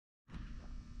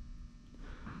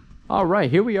All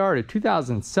right, here we are at a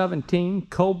 2017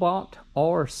 Cobalt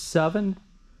R7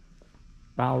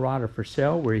 Bowrider for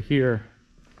sale. We're here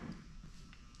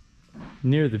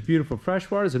near the beautiful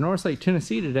freshwaters of Norris Lake,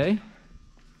 Tennessee today.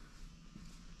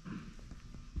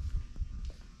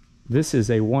 This is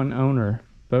a one-owner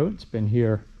boat. It's been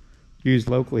used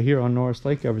locally here on Norris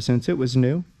Lake ever since it was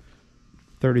new.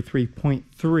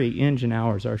 33.3 engine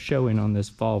hours are showing on this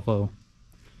Volvo.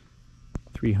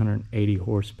 380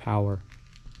 horsepower.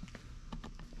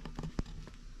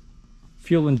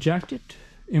 Fuel injected,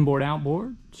 inboard,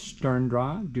 outboard, stern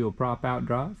drive, DuoProp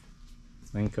Outdrive,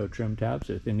 Lenco trim tabs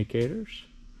with indicators,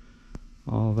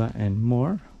 all that and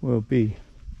more. We'll be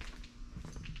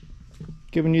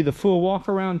giving you the full walk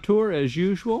around tour as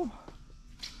usual.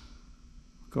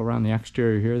 Go around the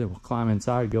exterior here, then we'll climb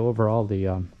inside, go over all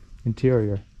the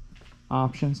interior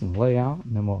options and layout,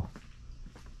 and then we'll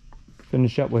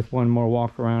finish up with one more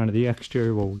walk around of the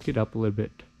exterior where we'll get up a little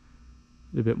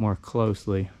bit more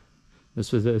closely.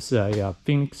 This is a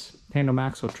Phoenix Tandem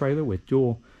axle trailer with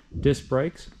dual disc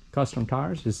brakes, custom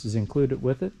tires. This is included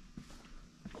with it.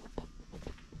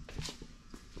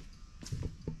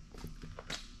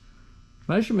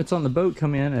 Measurements on the boat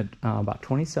come in at about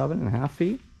 27.5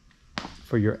 feet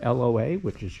for your LOA,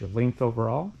 which is your length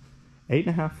overall.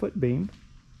 8.5 foot beam.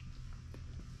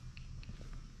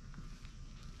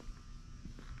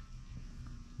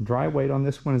 Dry weight on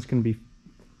this one is going to be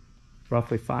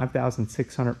roughly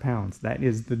 5,600 pounds. That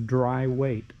is the dry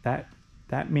weight. That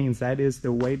means that is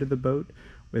the weight of the boat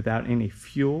without any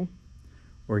fuel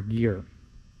or gear.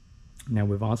 Now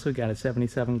we've also got a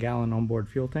 77-gallon onboard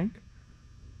fuel tank,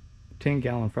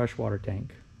 10-gallon freshwater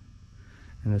tank,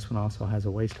 and this one also has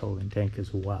a waste holding tank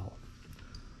as well.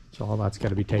 So all that's got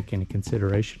to be taken into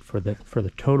consideration for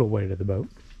the total weight of the boat.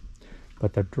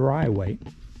 But the dry weight,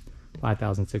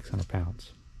 5,600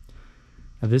 pounds.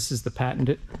 Now this is the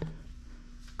patented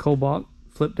Cobalt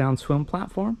flip down swim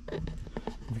platform.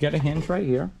 We've got a hinge right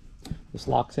here. This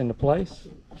locks into place.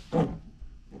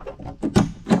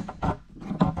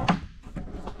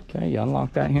 Okay, you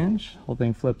unlock that hinge, whole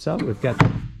thing flips up. We've got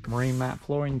the marine mat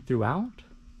flooring throughout.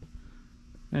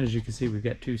 And as you can see, we've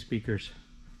got 2 speakers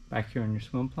back here on your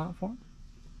swim platform.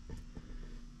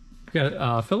 We've got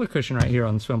a filler cushion right here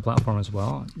on the swim platform as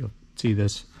well. You'll see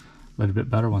this a little bit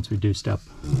better once we do step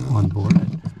on board.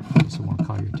 I also want to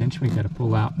call your attention, we've got to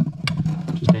pull out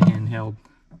just a handheld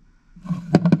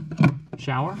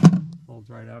shower. Folds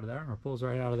right out of there, or pulls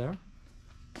right out of there.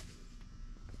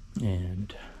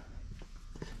 And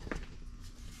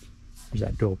there's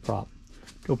that DuoProp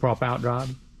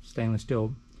Outdrive, stainless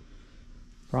steel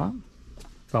prop.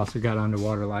 We've also got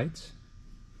underwater lights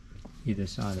either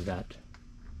side of that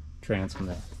transom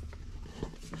there.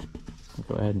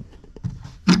 Go ahead and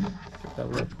get that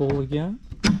little pull again.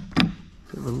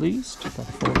 Get released. Got to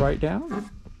fold right down.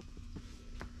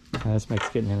 And this makes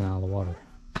getting in and out of the water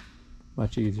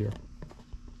much easier.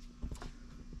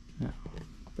 Now,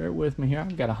 bear with me here.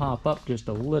 I've got to hop up just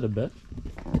a little bit.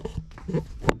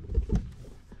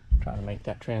 Try to make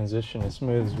that transition as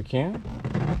smooth as we can.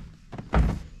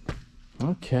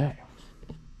 Okay.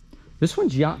 This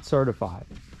one's yacht certified.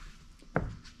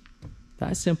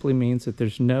 That simply means that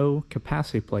there's no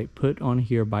capacity plate put on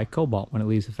here by Cobalt when it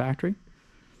leaves the factory.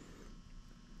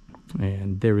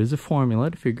 And there is a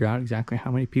formula to figure out exactly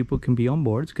how many people can be on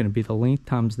board. It's going to be the length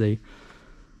times the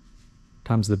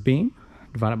beam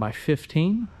divided by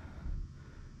 15.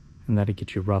 And that'll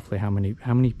get you roughly how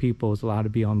many people is allowed to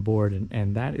be on board.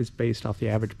 And that is based off the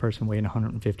average person weighing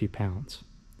 150 pounds.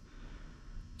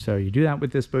 So you do that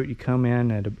with this boat, you come in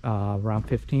at around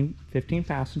 15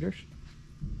 passengers.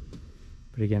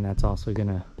 But again, that's also going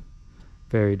to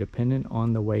vary dependent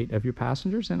on the weight of your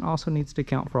passengers, and also needs to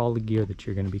account for all the gear that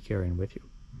you're going to be carrying with you.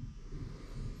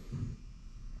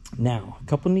 Now, a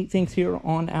couple neat things here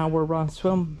on our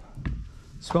swim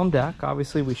deck.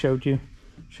 Obviously, we showed you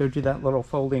that little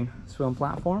folding swim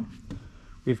platform.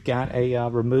 We've got a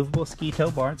removable ski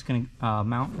tow bar. It's going to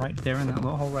mount right there in that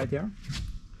little hole right there.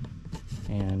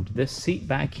 And this seat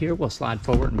back here will slide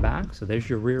forward and back. So there's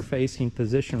your rear facing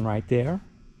position right there.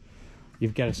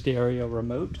 You've got a stereo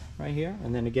remote right here.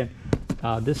 And then again,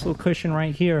 this little cushion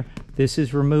right here, this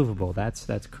is removable. That's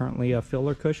currently a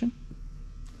filler cushion.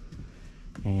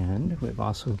 And we've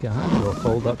also got a little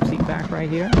fold up seat back right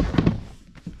here.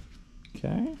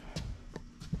 Okay.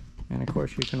 And of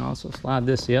course you can also slide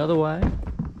this the other way.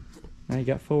 Now you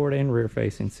got forward and rear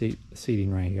facing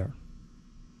seating right here.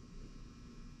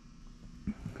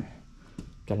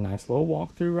 Got a nice little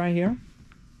walkthrough right here.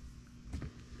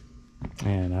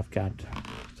 And I've got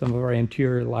some of our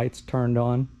interior lights turned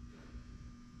on.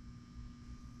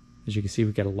 As you can see,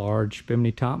 we've got a large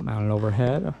Bimini top mounted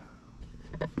overhead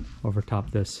over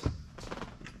top this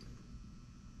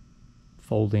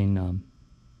folding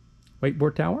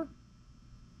wakeboard tower.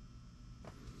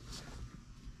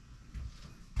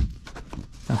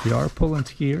 Now if you are pulling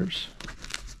skiers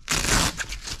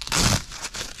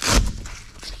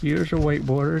or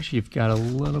wakeboarders, you've got a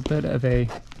little bit of a,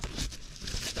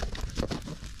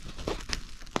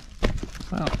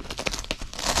 well,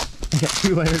 you got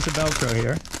 2 layers of Velcro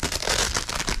here.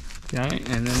 Okay,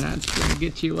 and then that's going to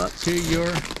get you up to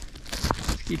your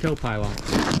ski tow pylon.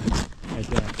 Right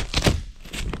there.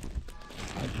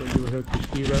 That's where you would hook your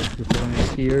ski rope if you're pulling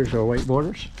skiers or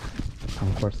wakeboarders. And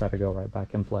of course that'll go right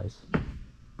back in place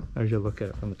as you look at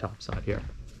it from the top side here.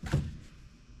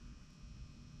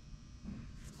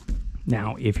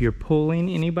 Now, if you're pulling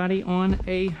anybody on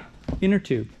a inner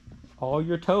tube, all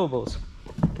your towables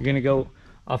are going to go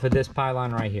off of this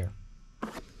pylon right here.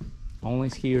 Only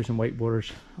skiers and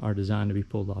wakeboarders are designed to be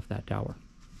pulled off that tower.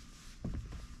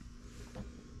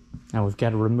 Now we've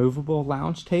got a removable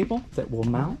lounge table that will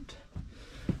mount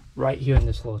right here in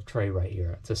this little tray right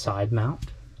here. It's a side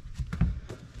mount.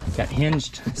 Got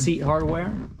hinged seat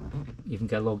hardware. Even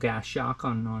got a little gas shock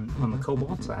on the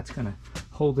Cobalt, so that's going to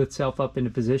hold itself up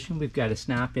into position. We've got a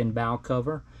snap-in bow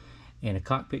cover and a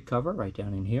cockpit cover right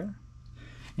down in here.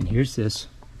 And here's this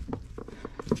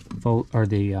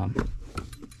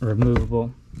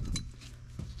removable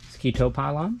ski tow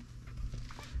pylon.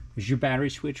 There's your battery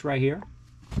switch right here.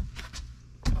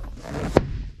 I'll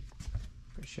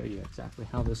show you exactly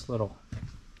how this little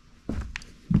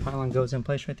pylon goes in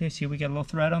place right there. See, we got a little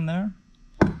thread on there.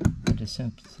 It just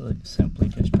simply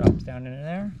just drops down into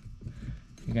there.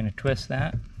 You're going to twist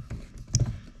that,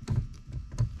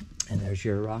 and there's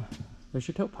your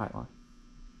tow pylon.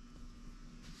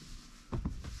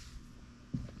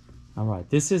 All right,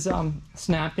 this is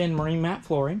snap-in marine mat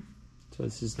flooring. So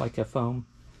this is like a foam,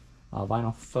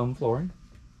 vinyl foam flooring.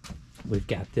 We've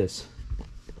got this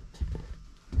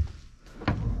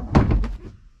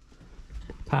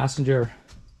passenger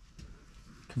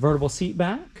convertible seat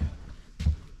back.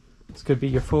 This could be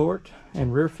your forward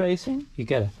and rear facing. You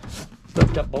got a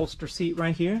lift up bolster seat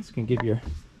right here. It's going to give your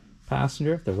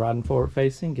passenger, if they're riding forward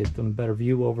facing, give them a better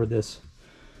view over this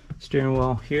steering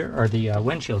wheel here, or the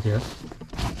windshield here.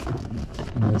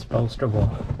 And this bolster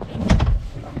will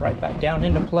right back down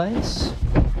into place.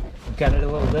 We've got it a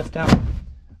little lift out.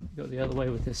 Go the other way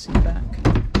with this seat back.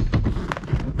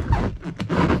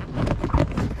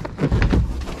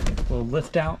 A little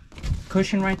lift out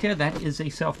cushion right there. That is a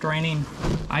self-draining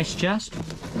ice chest.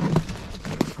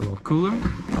 A little cooler.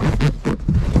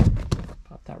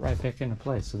 Pop that right back into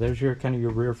place. So there's your kind of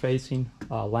your rear facing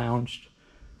lounged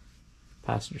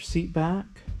passenger seat back.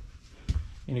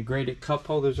 Integrated cup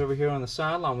holders over here on the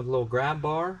side, along with a little grab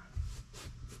bar.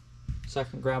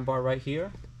 Second grab bar right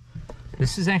here.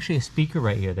 This is actually a speaker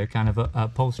right here. They're kind of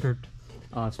upholstered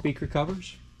speaker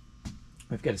covers.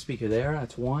 We've got a speaker there.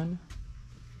 That's 1,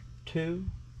 2,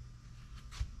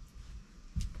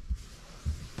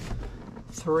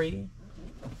 3,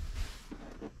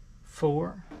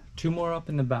 4. 2 more up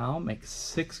in the bow. Makes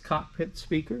 6 cockpit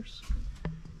speakers.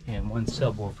 And 1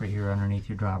 subwoofer here underneath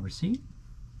your driver's seat.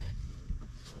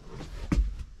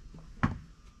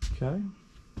 Okay.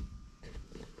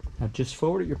 Now just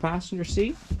forward at your passenger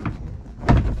seat.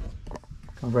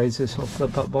 I'll raise this little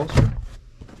flip-up bolster.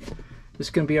 This is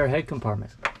going to be our head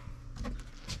compartment.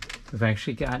 We've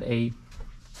actually got a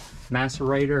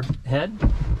macerator head,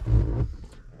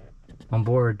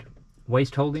 onboard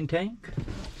waste holding tank.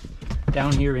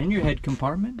 Down here in your head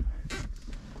compartment,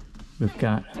 we've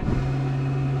got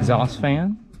exhaust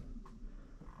fan,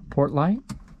 port light,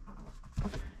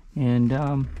 and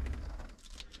the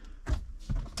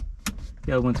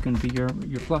other one's going to be your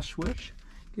flush switch.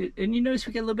 And you notice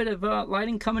we got a little bit of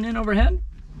lighting coming in overhead.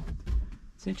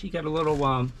 Essentially, you got a little,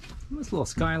 almost a little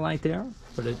skylight there,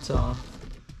 but it's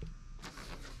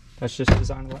that's just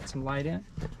designed to let some light in.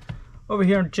 Over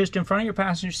here, just in front of your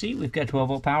passenger seat, we've got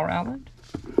 12-volt power outlet,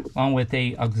 along with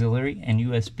a auxiliary and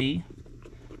USB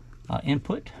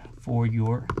input for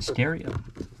your stereo.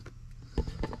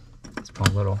 Let's put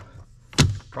a little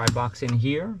dry box in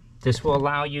here. This will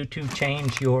allow you to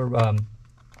change your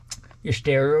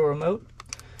stereo remote.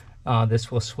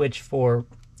 This will switch for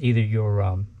either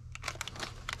your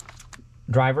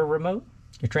driver remote,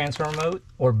 your transfer remote,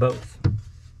 or both.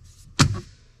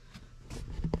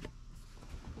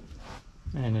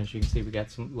 And as you can see, we got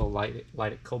some little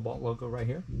lighted Cobalt logo right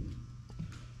here.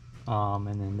 And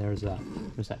then there's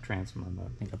that transom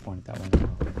remote. I think I pointed that one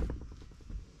out.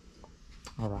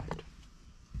 All right.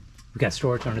 We've got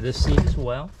storage under this seat as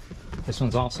well. This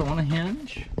one's also on a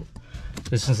hinge.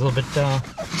 This is a little bit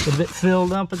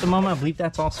filled up at the moment. I believe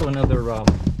that's also another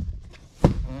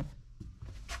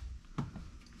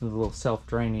little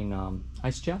self-draining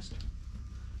ice chest.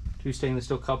 2 stainless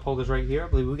steel cup holders right here. I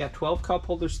believe we got 12 cup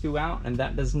holders throughout, and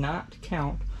that does not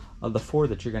count the 4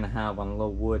 that you're going to have on a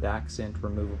little wood accent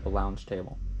removable lounge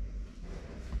table.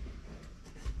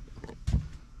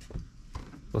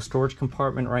 Little storage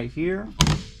compartment right here.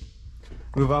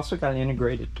 We've also got an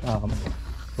integrated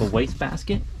little waste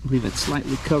basket. I believe it's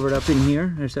slightly covered up in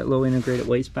here. There's that little integrated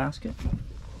waste basket.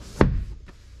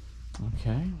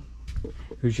 Okay.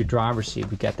 Here's your driver's seat.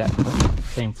 We got that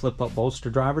same flip-up bolster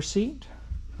driver's seat.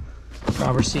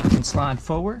 Driver's seat can slide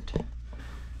forward.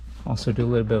 Also do a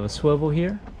little bit of a swivel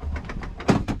here.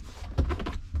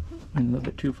 And a little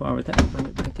bit too far with that. Bring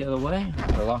it back the other way.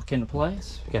 Or lock into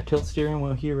place. We got tilt steering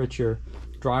wheel here at your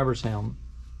driver's helm.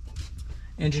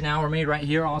 Engine hour made right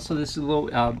here. Also, this is a little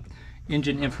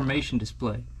engine information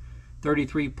display.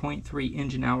 33.3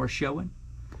 engine hour showing.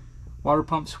 Water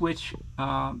pump switch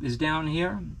is down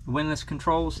here. Windlass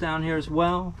controls down here as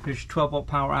well. Here's your 12-volt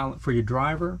power outlet for your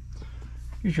driver.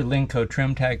 Here's your Lenco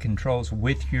trim tag controls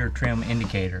with your trim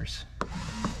indicators.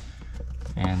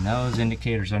 And those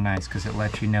indicators are nice because it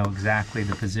lets you know exactly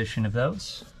the position of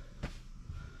those.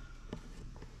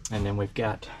 And then we've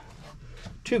got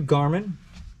 2 Garmin.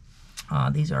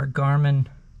 These are Garmin,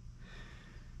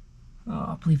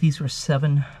 I believe these were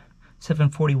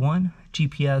 741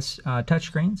 GPS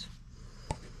touchscreens.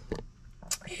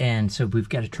 And so we've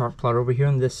got a chart plotter over here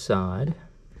on this side.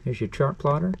 Here's your chart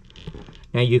plotter.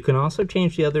 Now you can also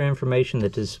change the other information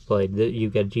that's displayed.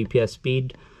 You've got GPS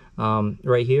speed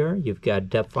right here. You've got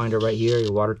depth finder right here,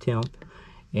 your water temp,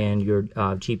 and your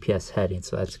GPS heading.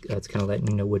 So that's kind of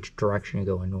letting you know which direction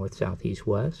you're going, north, south, east,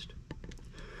 west.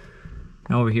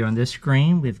 Now over here on this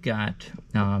screen, we've got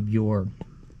your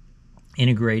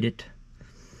integrated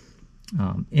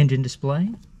engine display,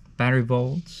 battery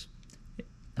volts,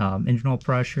 engine oil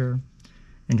pressure,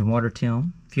 engine water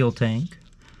temp, fuel tank.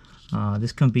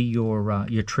 This can be your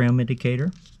trim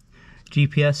indicator,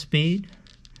 GPS speed,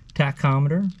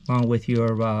 tachometer, along with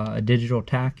your digital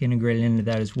tach integrated into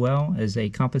that as well as a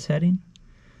compass heading.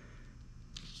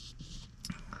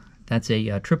 That's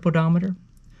a trip odometer.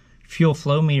 Fuel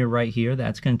flow meter right here.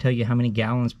 That's going to tell you how many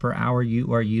gallons per hour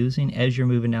you are using as you're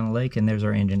moving down the lake, and there's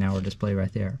our engine hour display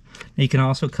right there. Now you can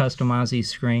also customize these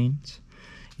screens.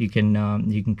 You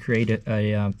can create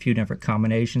a few different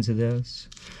combinations of this.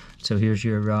 So here's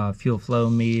your fuel flow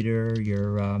meter,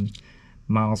 your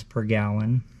miles per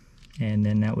gallon, and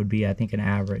then that would be, I think, an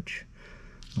average.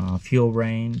 Fuel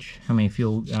range, how much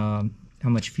fuel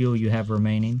you have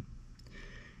remaining,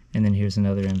 and then here's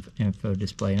another info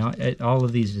display. And all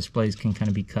of these displays can kind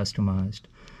of be customized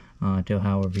to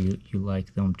however you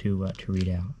like them to read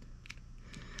out.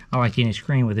 I like any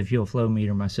screen with a fuel flow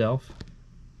meter myself.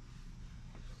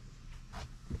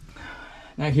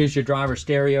 Now here's your driver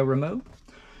stereo remote.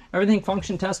 Everything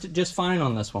function tested just fine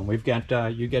on this one. We've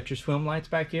got you get your swim lights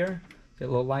back here. Get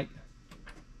a little light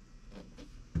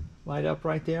up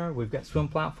right there. We've got swim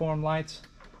platform lights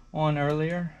on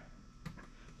earlier.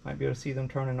 Might be able to see them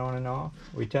turning on and off.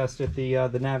 We tested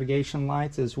the navigation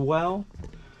lights as well.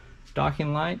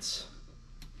 Docking lights.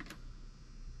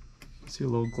 See a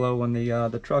little glow on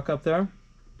the truck up there.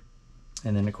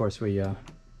 And then of course we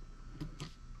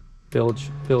bilge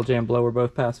and blower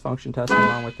both pass function testing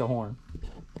along with the horn.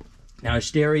 Now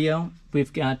stereo,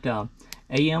 we've got AM,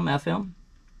 FM,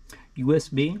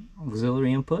 USB,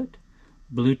 auxiliary input,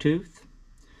 Bluetooth,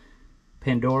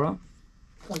 Pandora,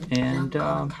 and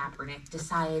Kaepernick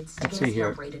decides to get us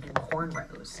celebrated in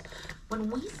cornrows.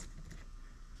 When we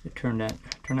turn that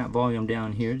volume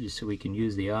down here just so we can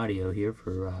use the audio here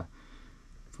for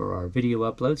our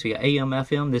video upload. So you got AM,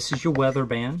 FM. This is your weather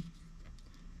band.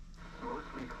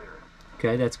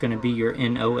 Okay, that's going to be your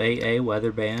NOAA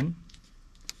weather band.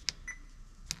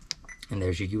 And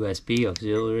there's your USB,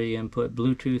 auxiliary input,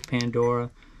 Bluetooth,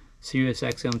 Pandora, Sirius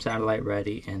XM satellite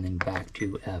ready, and then back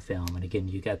to FM. And again,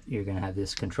 you're going to have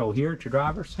this control here at your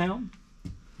driver's helm,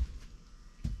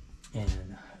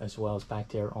 and as well as back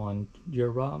there on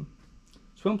your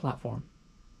swim platform.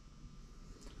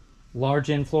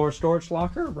 Large in-floor storage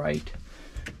locker right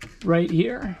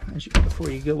here. Before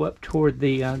you go up toward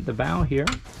the bow here,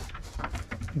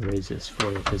 let me raise this for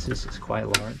you because this is quite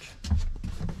large.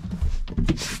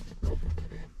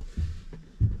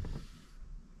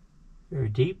 Very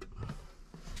deep.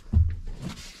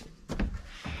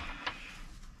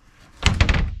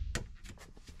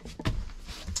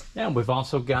 Now we've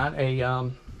also got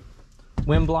a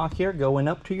wind block here going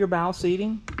up to your bow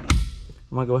seating. I'm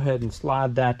going to go ahead and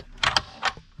slide that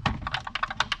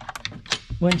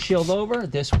windshield over,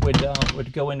 this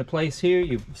would go into place here.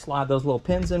 You slide those little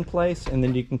pins in place, and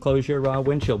then you can close your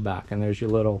windshield back. And there's your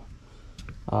little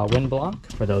wind block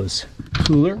for those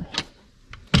cooler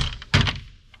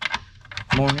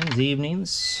mornings,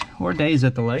 evenings, or days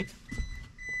at the lake,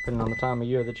 depending on the time of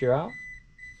year that you're out.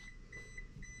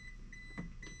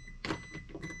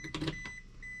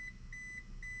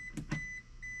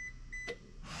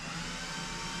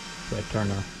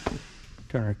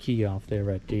 Turn our key off there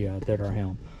at our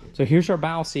helm. So here's our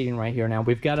bow seating right here. Now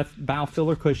we've got a bow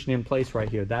filler cushion in place right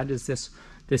here. That is this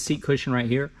seat cushion right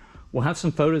here. We'll have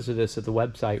some photos of this at the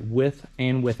website with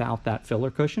and without that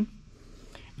filler cushion.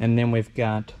 And then we've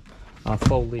got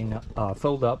fold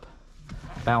up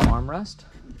bow armrest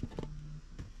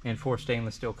and 4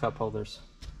 stainless steel cup holders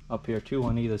up here, 2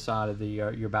 on either side of the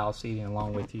your bow seating,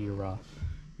 along with your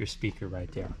speaker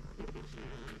right there.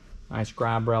 Nice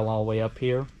grab rail all the way up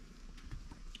here.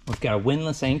 We've got a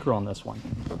windlass anchor on this one.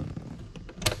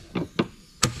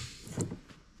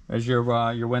 There's your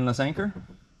windlass anchor.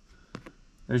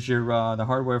 There's your the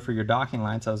hardware for your docking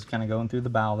lights. I was kind of going through the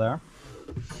bow there.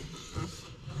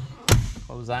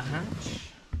 Close that hatch.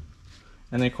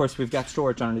 And then of course we've got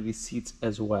storage under these seats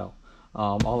as well.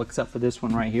 All except for this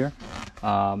one right here.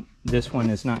 This one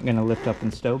is not going to lift up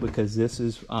and stow because this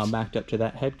is backed up to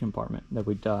that head compartment that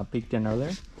we peeked in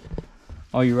earlier.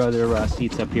 All your other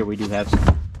seats up here, we do have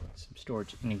some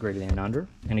storage integrated in under.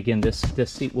 And again, this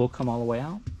seat will come all the way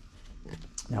out.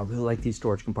 Now I really like these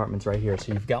storage compartments right here.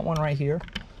 So you've got one right here.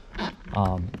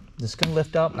 This is going to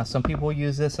lift up. Now some people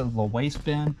use this as a little waist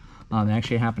bin. They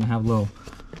actually happen to have a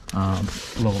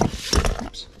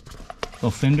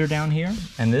little fender down here,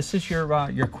 and this is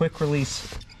your quick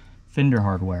release fender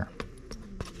hardware.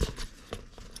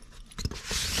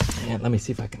 And let me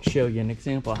see if I can show you an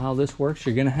example of how this works.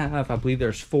 You're going to have, I believe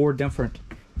there's 4 different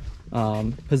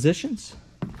positions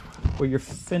where your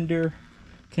fender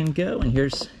can go, and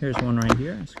here's one right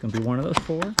here. It's going to be one of those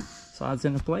 4. Slides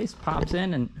into place, pops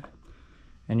in,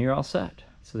 and you're all set.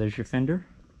 So there's your fender.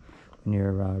 When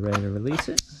you're ready to release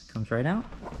it, it comes right out,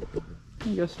 and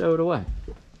you go stow it away.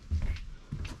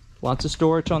 Lots of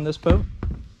storage on this boat.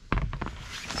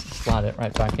 Slide it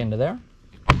right back into there.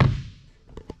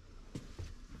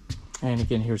 And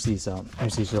again, here's these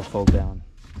little fold down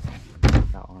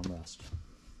armrest.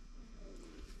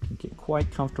 You get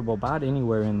quite comfortable about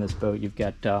anywhere in this boat. You've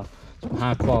got some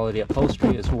high quality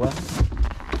upholstery as well.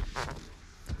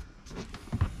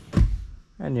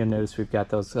 And you'll notice we've got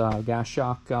those gas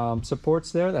shock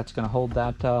supports there. That's going to hold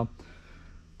that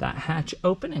hatch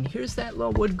open. And here's that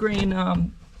little wood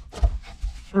grain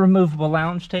removable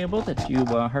lounge table that you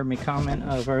heard me comment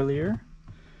of earlier.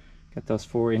 Got those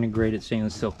 4 integrated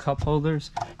stainless steel cup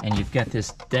holders, and you've got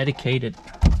this dedicated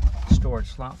storage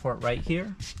slot for it right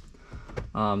here.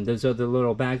 Those other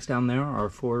little bags down there are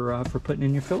for putting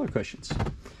in your filler cushions.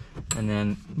 And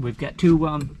then we've got two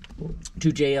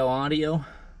JL Audio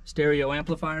stereo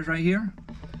amplifiers right here,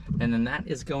 and then that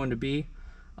is going to be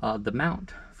the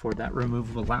mount for that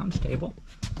removable lounge table,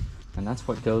 and that's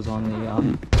what goes on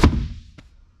the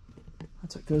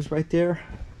that's what goes right there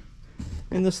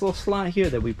in this little slot here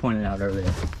that we pointed out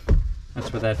earlier.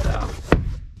 That's where that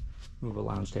removable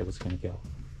lounge table is going to go.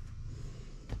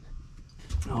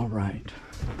 All right.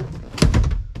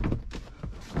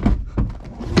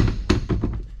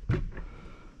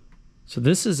 So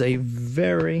this is a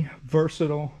very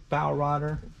versatile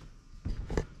Bowrider.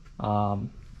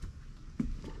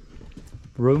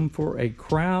 Room for a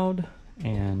crowd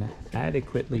and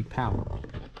adequately powered,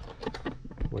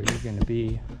 where you're going to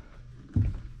be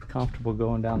comfortable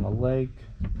going down the lake.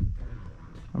 I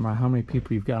don't know how many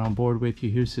people you've got on board with you.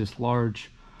 Here's this large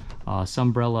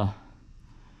Sunbrella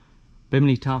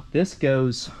Bimini top. This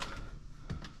goes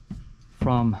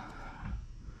from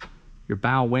your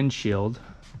bow windshield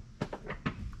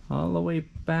all the way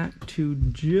back to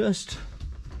just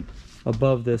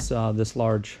above this this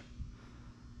large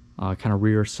kind of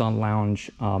rear sun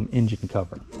lounge engine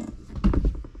cover.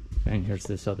 And here's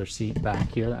this other seat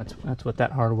back here. That's what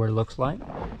that hardware looks like.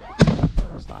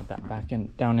 Slide that back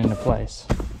down into place.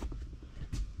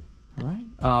 All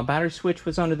right. Battery switch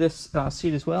was under this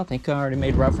seat as well. I think I already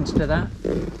made reference to that.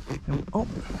 And, oh,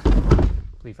 I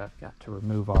believe I've got to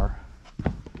remove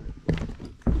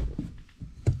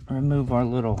our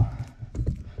little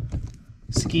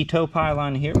ski tow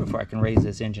pylon here before I can raise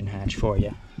this engine hatch for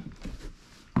you.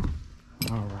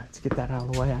 All right, let's get that out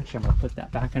of the way. Actually, I'm gonna put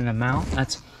that back in the mount.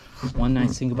 That's one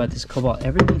nice thing about this Cobalt.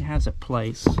 Everything has a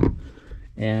place,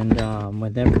 and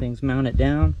when everything's mounted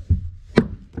down,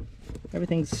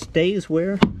 everything stays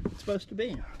where it's supposed to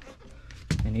be,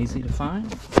 and easy to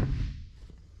find.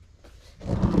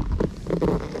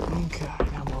 Okay,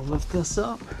 lift this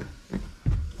up.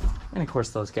 And of course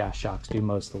those gas shocks do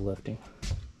most of the lifting.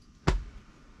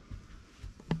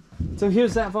 So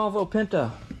here's that Volvo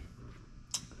Penta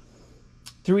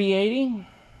 380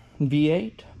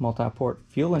 V8 multi-port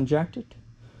fuel injected.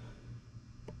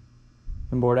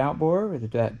 Inboard outboard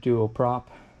with that DuoProp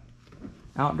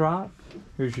Outdrive.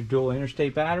 Here's your dual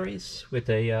interstate batteries with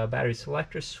a battery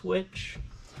selector switch.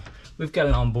 We've got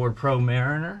an onboard Pro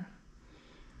Mariner.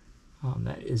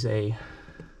 That is a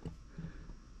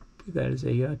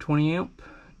 20 amp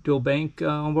dual bank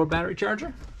onboard battery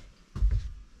charger.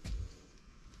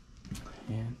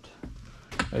 And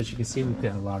as you can see, we've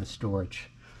got a lot of storage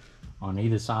on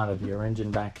either side of your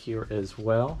engine back here as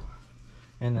well.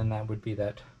 And then that would be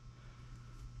that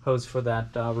hose for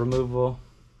that removable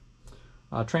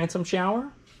transom shower.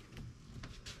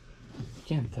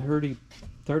 Again,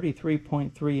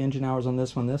 33.3 engine hours on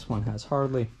this one. This one has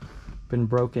hardly been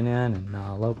broken in,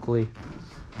 and locally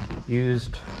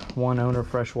used, one owner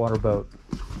freshwater boat.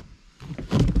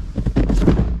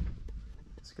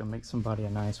 Just gonna make somebody a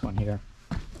nice one here.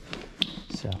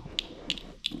 So,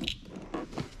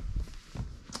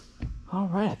 all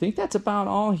right, I think that's about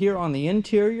all here on the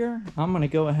interior. I'm gonna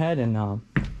go ahead and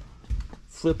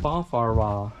flip off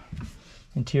our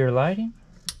interior lighting,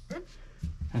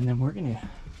 and then we're gonna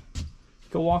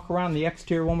go walk around the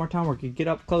exterior one more time. We're gonna get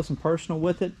up close and personal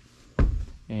with it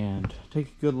and take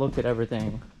a good look at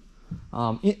everything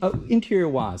interior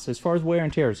wise, as far as wear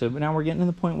and tear. So now we're getting to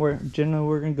the point where generally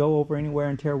we're gonna go over any wear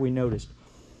and tear we noticed.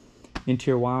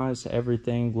 Interior wise,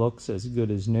 everything looks as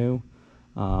good as new,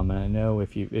 and I know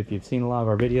if you've seen a lot of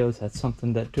our videos, that's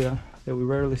something that we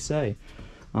rarely say.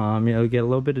 You know, get a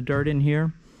little bit of dirt in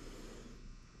here,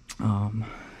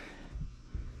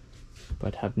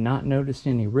 but have not noticed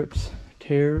any rips,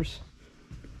 tears,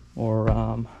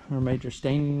 or major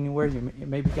staining anywhere. You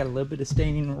maybe got a little bit of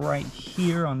staining right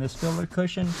here on this filler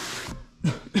cushion.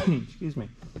 Excuse me.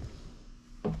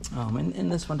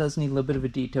 And this one does need a little bit of a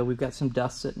detail. We've got some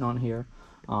dust sitting on here.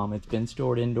 It's been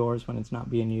stored indoors when it's not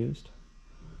being used.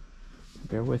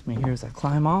 Bear with me here as I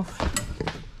climb off.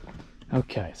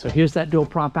 Okay, so here's that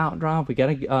DuoProp Outdrive. We got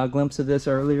a glimpse of this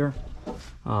earlier.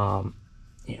 You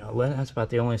know, that's about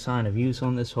the only sign of use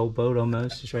on this whole boat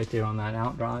almost, is right there on that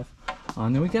Outdrive.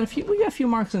 And then we got a few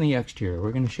marks on the exterior.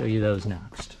 We're going to show you those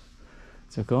next.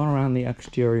 So going around the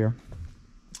exterior,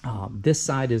 this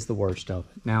side is the worst of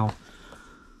it. Now,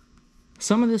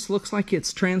 some of this looks like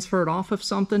it's transferred off of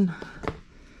something.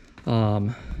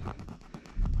 Not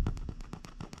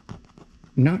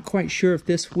quite sure if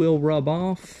this will rub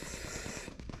off.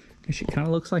 It kind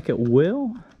of looks like it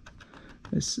will.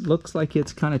 This looks like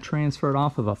it's kind of transferred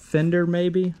off of a fender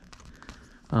maybe.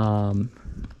 But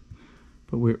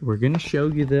we're going to show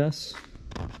you this.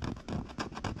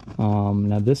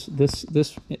 Now this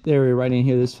area right in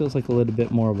here, this feels like a little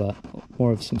bit more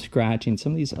of some scratching.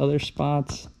 Some of these other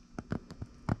spots,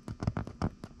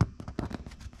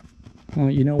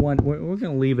 you know what? We're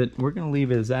going to leave it. We're going to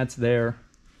leave it as that's there,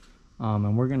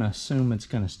 and we're going to assume it's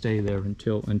going to stay there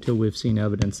until we've seen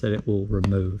evidence that it will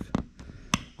remove.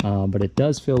 But it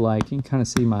does feel like, you can kind of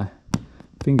see my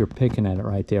finger picking at it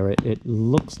right there. It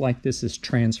looks like this is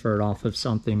transferred off of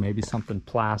something, maybe something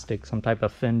plastic, some type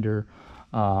of fender,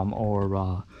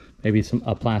 or maybe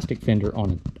a plastic fender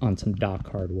on some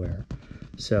dock hardware.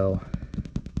 So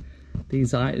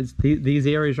these areas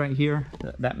right here,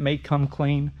 that may come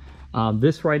clean.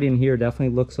 This right in here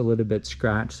definitely looks a little bit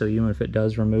scratched, so even if it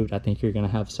does remove, I think you're going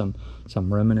to have some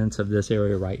remnants of this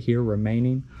area right here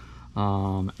remaining.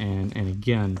 And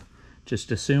again,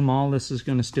 just assume all this is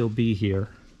going to still be here.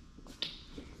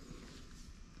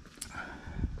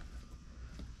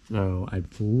 So I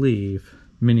believe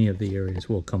many of the areas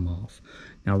will come off.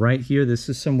 Now right here, this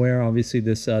is somewhere, obviously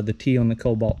this the T on the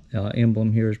Cobalt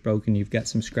emblem here is broken. You've got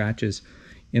some scratches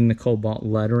in the Cobalt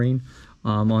lettering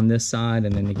on this side,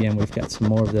 and then again we've got some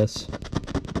more of this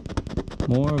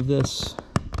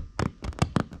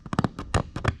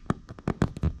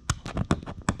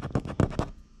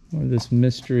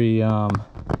mystery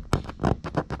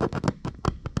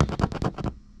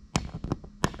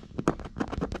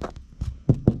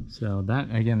so that,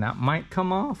 again, that might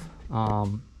come off.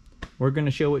 We're going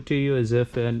to show it to you as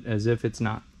if it's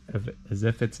not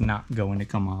going to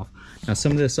come off. Now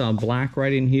some of this black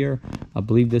right in here, I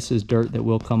believe this is dirt that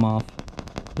will come off.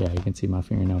 Yeah, you can see my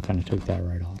fingernail kind of took that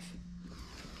right off.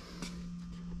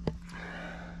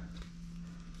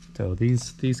 So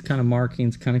these kind of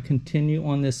markings kind of continue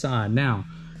on this side. Now,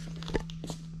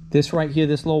 this right here,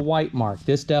 this little white mark,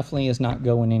 this definitely is not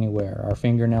going anywhere. Our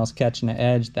fingernail's catching the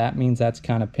edge. That means that's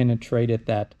kind of penetrated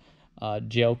that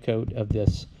gel coat of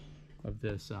this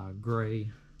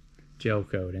gray gel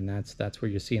coat, and that's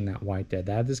where you're seeing that white there.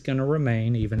 That is going to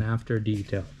remain even after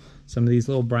detail. Some of these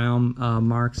little brown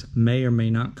marks may or may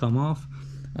not come off.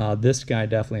 This guy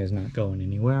definitely is not going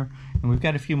anywhere. And we've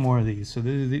got a few more of these. So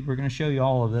we're going to show you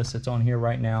all of this that's on here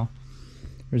right now.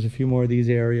 There's a few more of these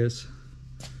areas.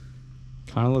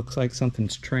 Kind of looks like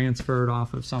something's transferred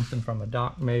off of something from a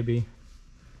dock maybe.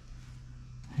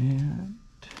 And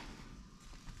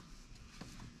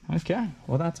okay,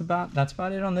 well that's about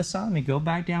it on this side. Let me go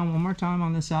back down one more time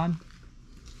on this side.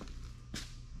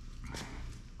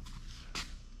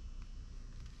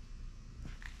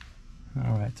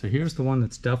 All right, so here's the one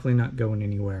that's definitely not going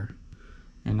anywhere.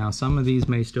 And now some of these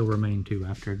may still remain too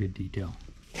after a good detail.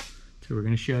 So we're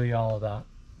going to show you all of that.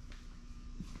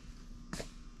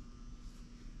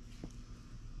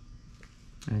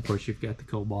 And of course you've got the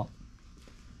Cobalt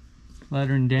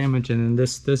lettering damage, and then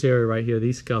this area right here,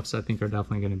 these scuffs I think are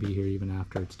definitely going to be here even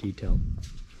after it's detailed.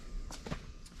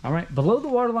 All right, below the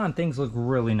waterline things look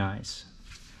really nice.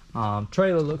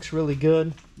 Trailer looks really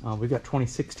good. We've got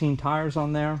 2016 tires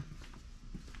on there.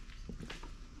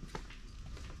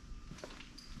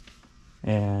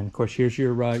 And of course here's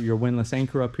your windlass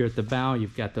anchor up here at the bow.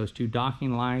 You've got those two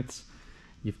docking lights.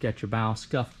 You've got your bow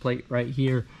scuff plate right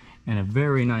here, and a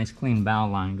very nice clean bow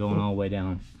line going all the way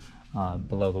down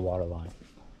below the waterline.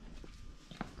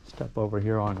 Step over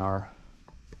here on our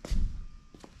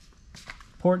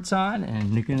port side,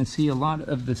 and you're going to see a lot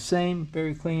of the same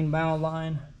very clean bow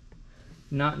line.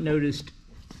 Not noticed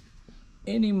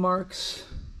any marks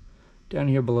down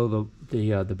here below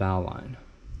the bow line.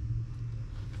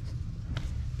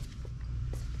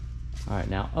 All right,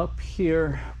 now up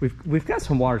here we've got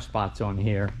some water spots on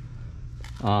here,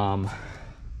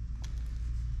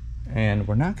 and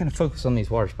we're not going to focus on these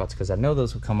water spots because I know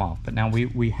those will come off. But now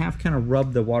we have kind of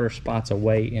rubbed the water spots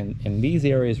away in these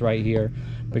areas right here,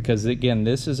 because again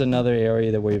this is another area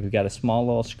that we've got a small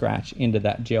little scratch into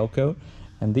that gel coat,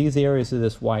 and these areas of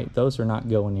this white, those are not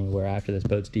going anywhere after this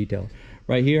boat's detailed.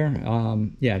 Right here,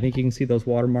 yeah, I think you can see those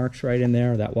water marks right in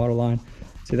there, that water line.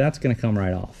 See, that's going to come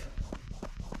right off.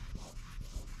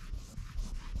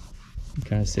 You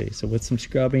kind of see. So with some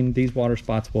scrubbing, these water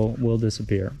spots will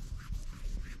disappear.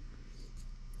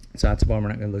 So that's why we're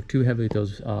not going to look too heavily at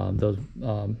those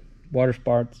water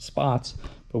spots,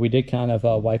 but we did kind of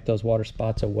wipe those water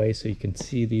spots away so you can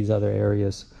see these other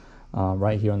areas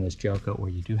right here on this gel coat where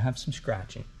you do have some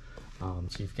scratching.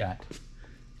 So you've got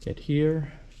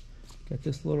here, got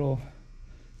this little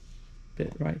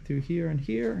bit right through here and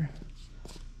here,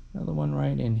 another one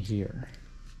right in here.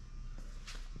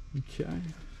 Okay.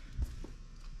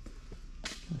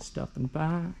 Stepping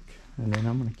back, and then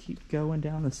I'm going to keep going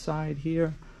down the side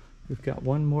here. We've got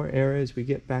one more area as we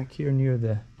get back here near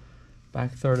the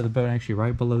back third of the boat, actually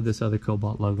right below this other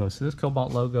Cobalt logo. So this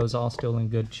Cobalt logo is all still in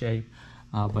good shape,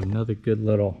 but another good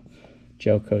little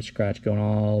gel coat scratch going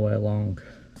all the way along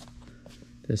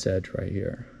this edge right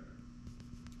here.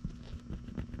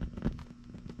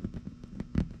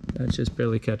 That's just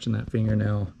barely catching that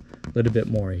fingernail. A little bit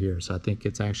more here, so I think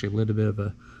it's actually a little bit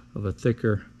of a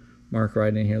thicker mark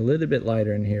right in here, a little bit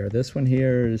lighter in here. This one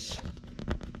here is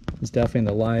definitely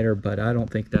the lighter, but I don't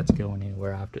think that's going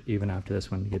anywhere even after this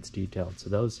one gets detailed. So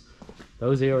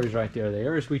those areas right there, the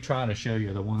areas we try to show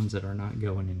you are the ones that are not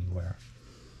going anywhere.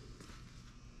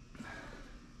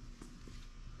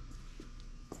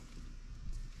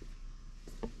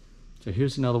 So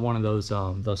here's another one of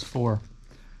those four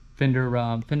fender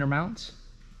mounts.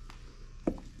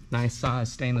 Nice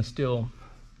size stainless steel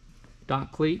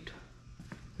dock cleat.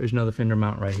 There's another fender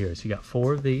mount right here. So you got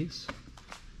four of these.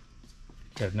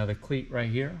 Got another cleat right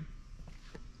here.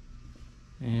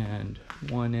 And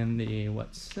one in the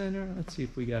center. Let's see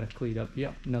if we got a cleat up.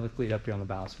 Yep, another cleat up here on the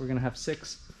bow. So we're gonna have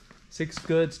six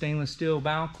good stainless steel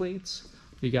bow cleats.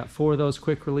 You got four of those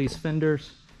quick release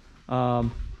fenders.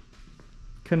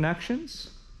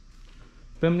 Connections.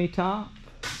 Bimini top.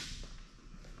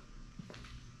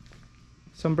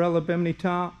 Umbrella Bimini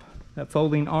top. That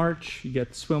folding arch. You got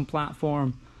the swim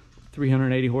platform.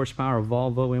 380 horsepower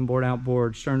Volvo inboard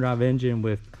outboard stern drive engine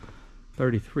with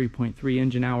 33.3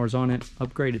 engine hours on it.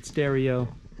 Upgraded stereo.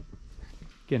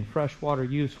 Again, freshwater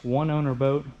use, one owner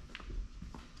boat.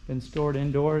 Been stored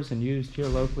indoors and used here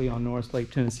locally on Norris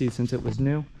Lake, Tennessee since it was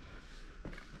new.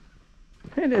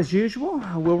 And as usual,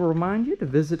 I will remind you to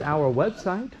visit our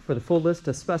website for the full list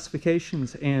of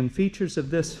specifications and features of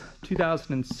this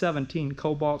 2017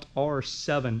 Cobalt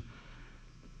R7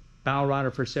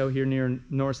 Bowrider for sale here near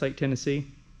Norris Lake, Tennessee.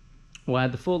 We'll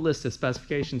add the full list of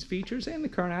specifications, features, and the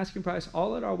current asking price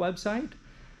all at our website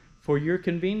for your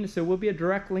convenience. There will be a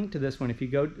direct link to this one. If you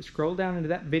go scroll down into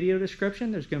that video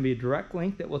description, there's going to be a direct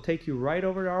link that will take you right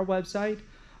over to our website.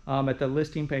 at the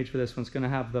listing page for this one. It's going to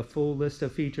have the full list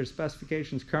of features,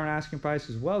 specifications, current asking price,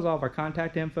 as well as all of our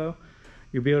contact info.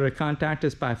 You'll be able to contact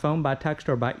us by phone, by text,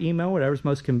 or by email, whatever's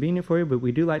most convenient for you. But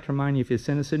we do like to remind you, if you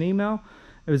send us an email,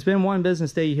 if it's been one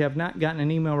business day you have not gotten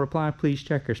an email reply, please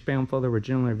check your spam folder. We're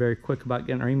generally very quick about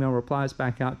getting our email replies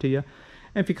back out to you.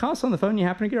 And if you call us on the phone, you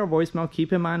happen to get our voicemail,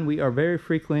 keep in mind we are very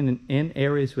frequently in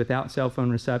areas without cell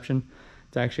phone reception.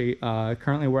 It's actually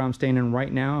currently where I'm staying in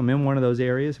right now. I'm in one of those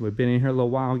areas. We've been in here a little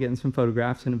while getting some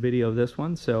photographs and a video of this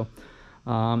one. So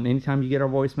anytime you get our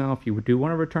voicemail, if you do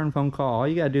want to return phone call, all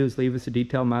you got to do is leave us a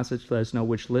detailed message. Let us know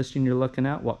which listing you're looking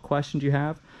at, what questions you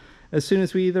have. As soon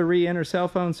as we either re-enter cell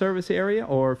phone service area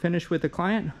or finish with the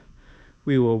client,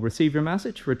 we will receive your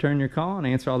message, return your call, and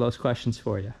answer all those questions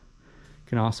for you. You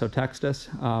can also text us,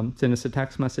 send us a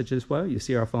text message as well. You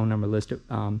see our phone number listed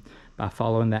by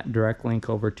following that direct link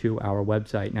over to our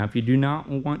website. Now, if you do not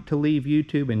want to leave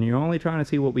YouTube and you're only trying to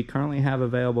see what we currently have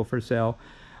available for sale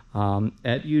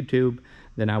at YouTube,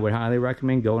 then I would highly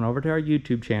recommend going over to our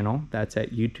YouTube channel. That's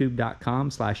at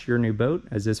youtube.com/yournewboat.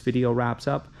 As this video wraps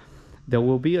up, there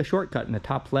will be a shortcut in the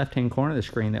top left-hand corner of the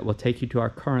screen that will take you to our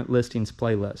current listings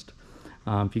playlist.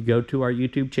 If you go to our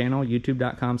YouTube channel,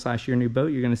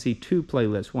 youtube.com/yournewboat, you're going to see two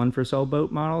playlists, one for sold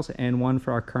boat models and one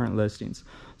for our current listings.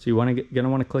 So you're going to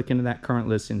want to click into that current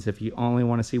listings if you only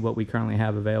want to see what we currently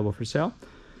have available for sale.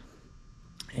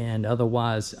 And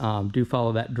otherwise, do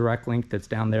follow that direct link that's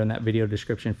down there in that video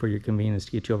description for your convenience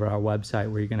to get you over to our website,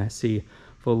 where you're going to see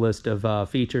full list of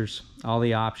features, all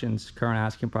the options, current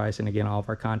asking price, and again, all of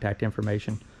our contact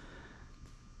information.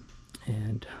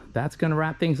 And that's going to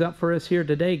wrap things up for us here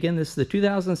today. Again, this is the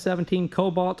 2017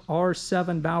 Cobalt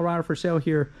R7 Bowrider for sale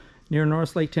here near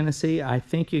Norris Lake, Tennessee. I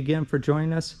thank you again for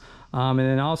joining us. And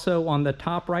then also on the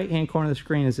top right-hand corner of the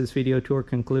screen, as this video tour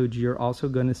concludes, you're also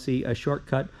going to see a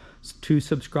shortcut to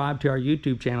subscribe to our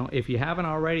YouTube channel. If you haven't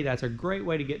already, that's a great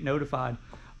way to get notified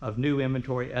of new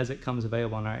inventory as it comes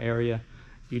available in our area.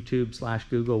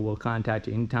 YouTube/Google will contact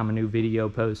you anytime a new video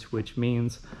posts, which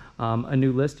means a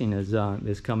new listing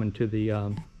is coming to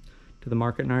the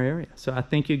market in our area. So I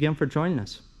thank you again for joining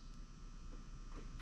us.